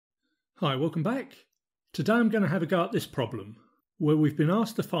Hi, welcome back. Today I'm going to have a go at this problem where we've been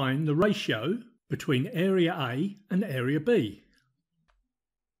asked to find the ratio between area A and area B.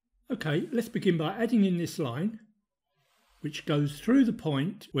 Okay, let's begin by adding in this line which goes through the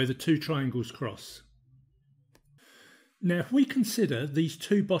point where the two triangles cross. Now if we consider these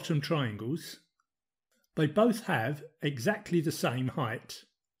two bottom triangles, they both have exactly the same height,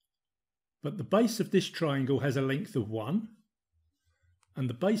 but the base of this triangle has a length of 1 and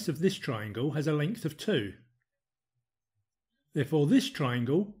the base of this triangle has a length of 2. Therefore this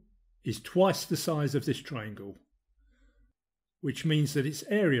triangle is twice the size of this triangle, which means that its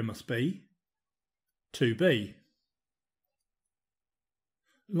area must be 2b.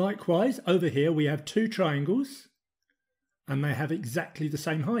 Likewise, over here we have two triangles and they have exactly the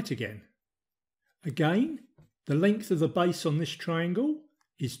same height again. Again, the length of the base on this triangle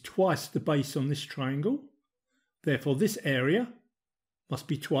is twice the base on this triangle. Therefore this area must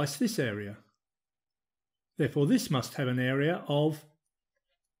be twice this area. Therefore this must have an area of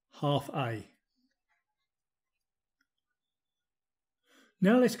half A.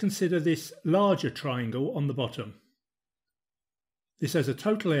 Now let's consider this larger triangle on the bottom. This has a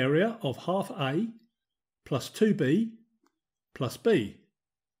total area of half A plus 2B plus B.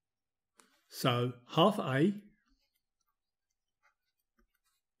 So half A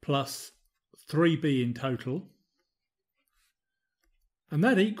plus 3B in total. And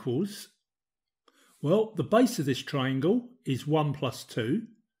that equals, well, the base of this triangle is 1 plus 2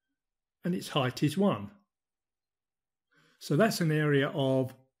 and its height is 1. So that's an area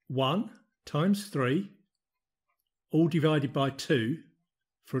of 1 times 3 all divided by 2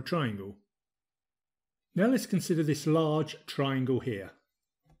 for a triangle. Now let's consider this large triangle here.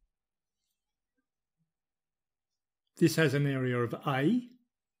 This has an area of A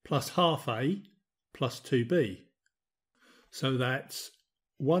plus half A plus 2B. So that's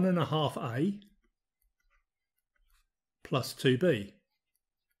 1.5 A plus 2B.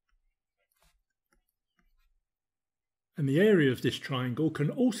 And the area of this triangle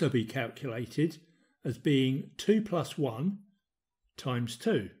can also be calculated as being 2 plus 1 times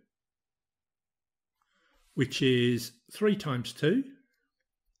 2, which is 3 times 2,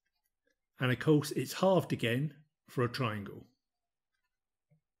 and of course it's halved again for a triangle.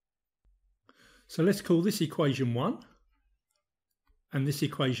 So let's call this equation 1 and this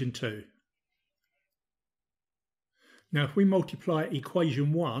equation 2. Now if we multiply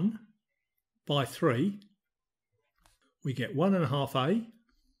equation 1 by 3, we get 1.5A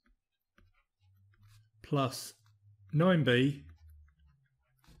plus 9B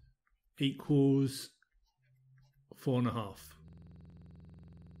equals 4.5.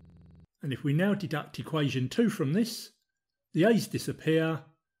 And if we now deduct equation 2 from this, the A's disappear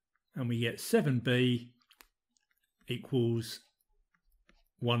and we get 7B equals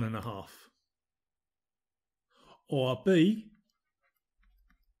 1.5. Or B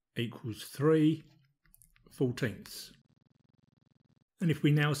equals 3/14. And if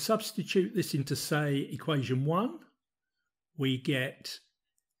we now substitute this into, say, equation 1, we get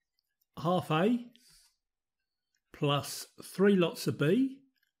half A plus 3 lots of B,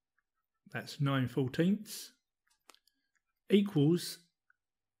 that's 9/14, equals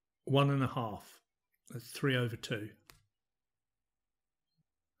 1.5, that's 3/2.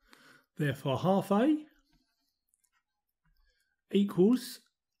 Therefore half A equals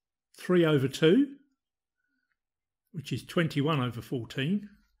 3/2, which is 21/14,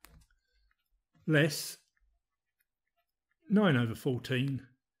 less 9/14,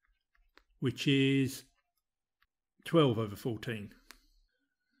 which is 12/14.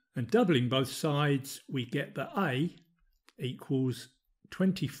 And doubling both sides, we get that A equals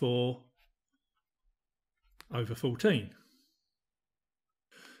 24/14.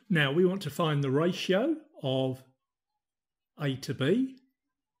 Now we want to find the ratio of A to B.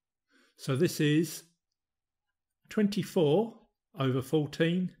 So this is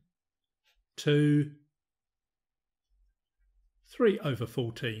 24/14 to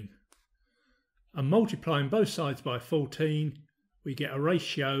 3/14. And multiplying both sides by 14, we get a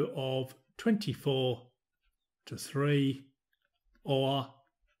ratio of 24 to 3, or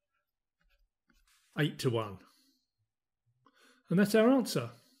 8:1. And that's our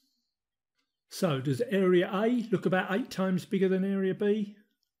answer. So does area A look about 8 times bigger than area B? I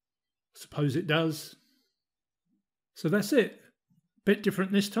suppose it does. So that's it. Bit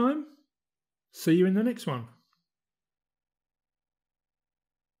different this time. See you in the next one.